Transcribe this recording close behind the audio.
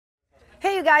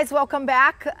Hey you guys, welcome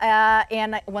back.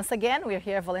 And once again, we're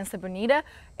here at Velencia Bonita,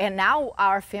 and now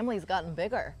our family's gotten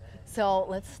bigger. So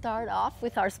let's start off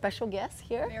with our special guests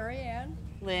here. Marianne,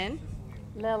 Lynn,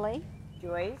 Lily,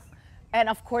 Joyce. And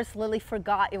of course, Lily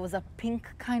forgot it was a pink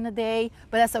kind of day,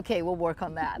 but that's okay, we'll work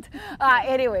on that.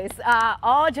 Anyways,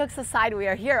 all jokes aside, we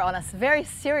are here on a very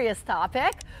serious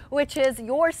topic, which is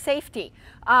your safety.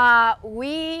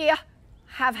 We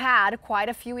have had quite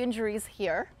a few injuries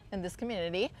here in this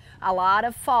community, a lot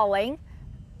of falling,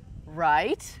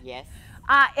 right? Yes.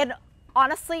 And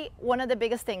honestly, one of the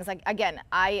biggest things, like again,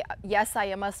 yes, I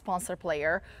am a sponsor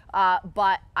player,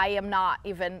 but I am not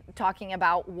even talking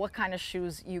about what kind of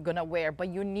shoes you're gonna wear, but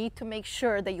you need to make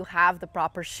sure that you have the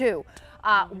proper shoe.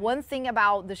 One thing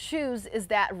about the shoes is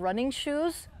that running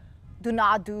shoes do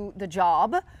not do the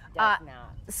job. Does not.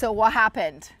 So what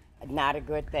happened? Not a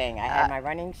good thing. I had my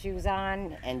running shoes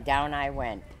on and down I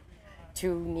went.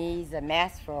 2 knees a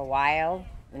mess for a while,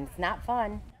 and it's not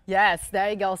fun. Yes, there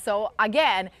you go. So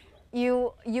again,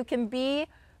 you can be,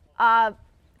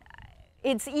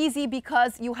 it's easy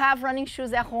because you have running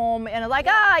shoes at home and like,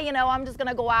 you know, I'm just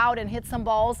gonna go out and hit some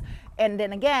balls. And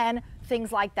then again,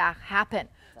 things like that happen.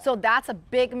 So that's a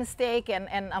big mistake. And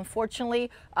unfortunately,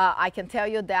 I can tell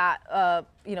you that,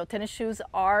 you know, tennis shoes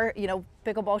are, you know,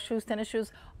 pickleball shoes, tennis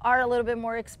shoes are a little bit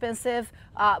more expensive.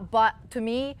 But to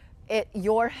me,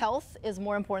 your health is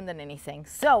more important than anything.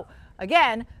 So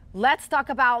again, let's talk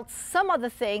about some of the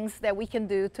things that we can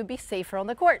do to be safer on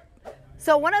the court.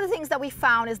 So one of the things that we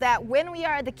found is that when we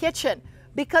are at the kitchen,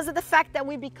 because of the fact that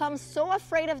we become so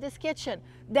afraid of this kitchen,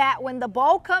 that when the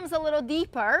ball comes a little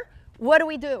deeper, what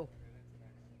do?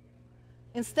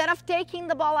 Instead of taking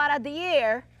the ball out of the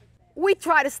air, we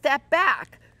try to step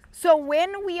back. So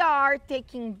when we are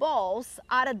taking balls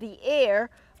out of the air,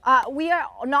 we are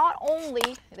not only,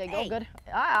 they go good.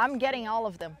 I'm getting all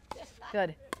of them.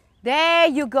 Good. There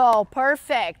you go.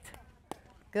 Perfect.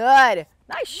 Good.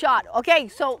 Nice shot. Okay,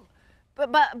 so,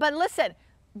 but listen,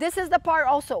 this is the part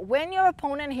also. When your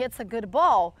opponent hits a good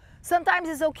ball, sometimes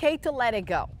it's okay to let it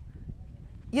go.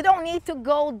 You don't need to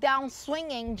go down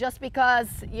swinging just because,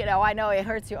 you know, I know it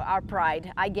hurts our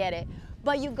pride. I get it.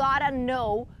 But you gotta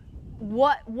know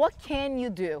what can you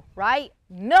do, right?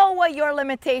 Know what your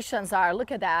limitations are.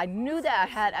 Look at that. I knew that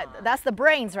I had, that's the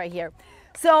brains right here.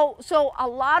 So a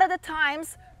lot of the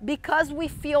times, because we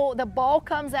feel the ball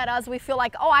comes at us, we feel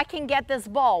like, oh, I can get this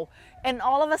ball. And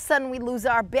all of a sudden we lose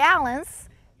our balance,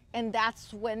 and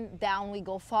that's when down we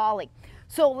go falling.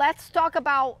 So let's talk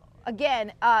about,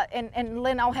 again, and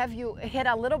Lynn, I'll have you hit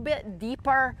a little bit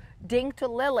deeper ding to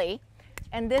Lily.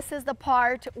 And this is the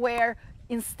part where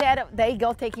instead of, there you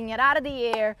go, taking it out of the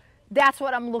air, that's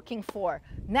what I'm looking for.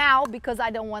 Now, because I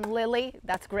don't want Lily,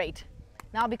 that's great.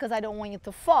 Now, because I don't want you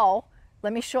to fall,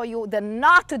 let me show you the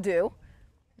not to do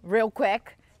real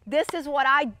quick. This is what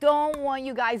I don't want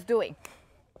you guys doing.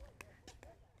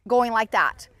 Going like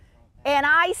that. And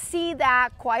I see that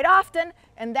quite often,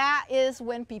 and that is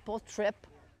when people trip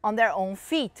on their own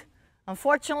feet.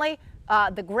 Unfortunately,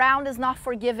 the ground is not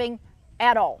forgiving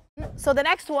at all. So the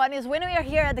next one is when we are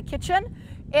here at the kitchen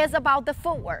is about the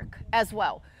footwork as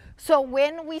well. So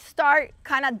when we start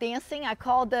kind of dancing, I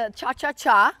call the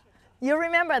cha-cha-cha. You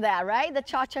remember that, right? The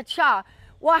cha-cha-cha.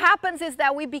 What happens is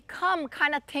that we become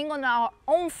kind of tangled on our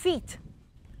own feet,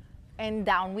 and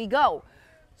down we go.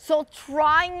 So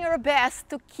trying your best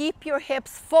to keep your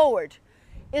hips forward.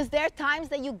 Is there times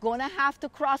that you're gonna have to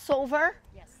cross over?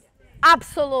 Yes.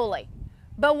 Absolutely.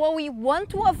 But what we want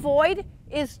to avoid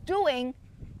is doing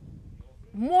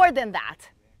more than that,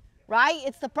 right?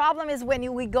 It's the problem is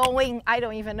when we going, I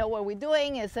don't even know what we're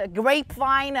doing. It's a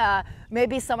grapevine,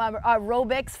 maybe some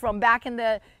aerobics from back in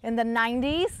the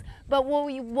 90s. But what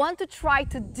we want to try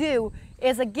to do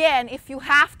is, again, if you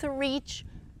have to reach,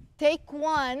 take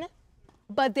one,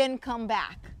 but then come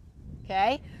back,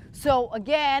 okay? So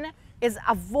again, is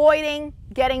avoiding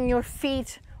getting your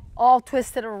feet all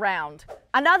twisted around.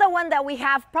 Another one that we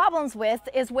have problems with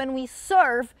is when we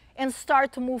serve and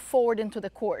start to move forward into the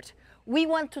court. We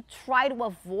want to try to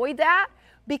avoid that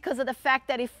because of the fact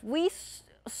that if we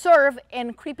serve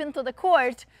and creep into the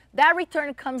court, that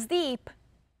return comes deep.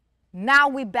 Now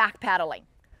we backpedaling.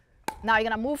 Now you're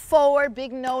gonna move forward,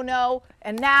 big no-no,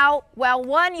 and now, well,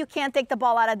 one, you can't take the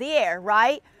ball out of the air,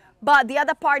 right? But the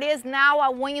other part is now I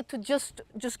want you to just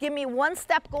give me one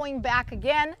step going back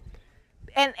again,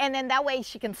 and then that way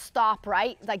she can stop,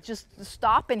 right? Like just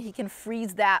stop and he can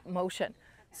freeze that motion.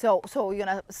 So you're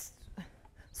gonna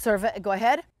serve it, go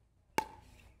ahead.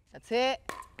 That's it.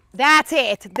 That's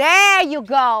it. There you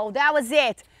go. That was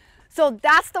it. So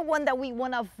that's the one that we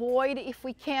want to avoid if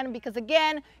we can, because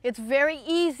again, it's very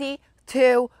easy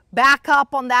to back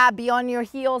up on that, be on your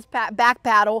heels, back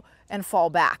paddle, and fall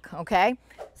back, okay?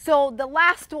 So the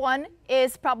last one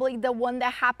is probably the one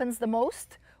that happens the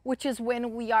most, which is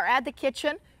when we are at the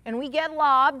kitchen and we get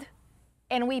lobbed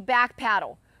and we back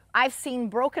paddle. I've seen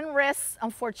broken wrists,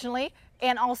 unfortunately,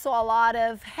 and also a lot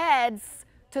of heads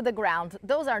to the ground.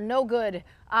 Those are no good.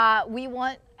 We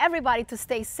want everybody to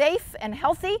stay safe and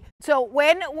healthy. So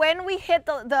when we hit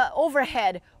the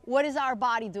overhead, what is our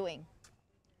body doing?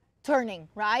 Turning,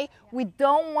 right? We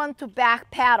don't want to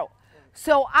back paddle.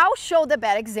 So I'll show the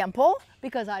bad example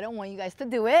because I don't want you guys to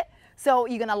do it. So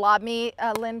you're gonna lob me,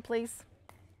 Lynn, please.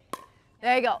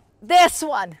 There you go. This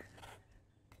one.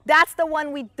 That's the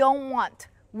one we don't want.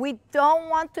 We don't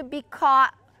want to be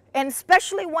caught, and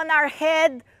especially when our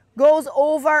head goes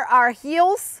over our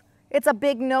heels, it's a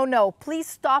big no-no. Please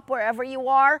stop wherever you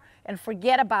are and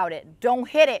forget about it. Don't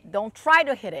hit it. Don't try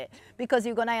to hit it because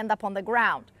you're gonna end up on the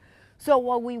ground. So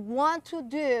what we want to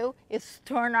do is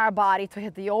turn our body to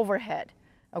hit the overhead,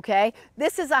 okay?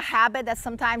 This is a habit that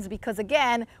sometimes, because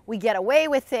again, we get away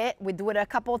with it, we do it a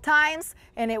couple of times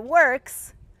and it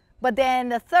works, but then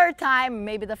the third time,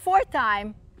 maybe the fourth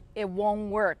time, it won't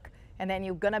work. And then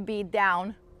you're gonna be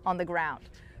down on the ground.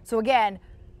 So again,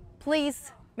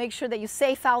 please make sure that you're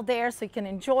safe out there so you can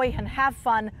enjoy and have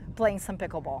fun playing some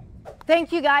pickleball.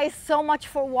 Thank you guys so much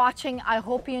for watching. I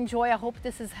hope you enjoy. I hope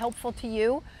this is helpful to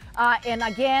you. And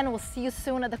again, we'll see you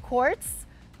soon at the courts.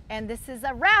 And this is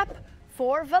a wrap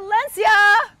for Valencia.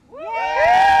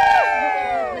 Yay!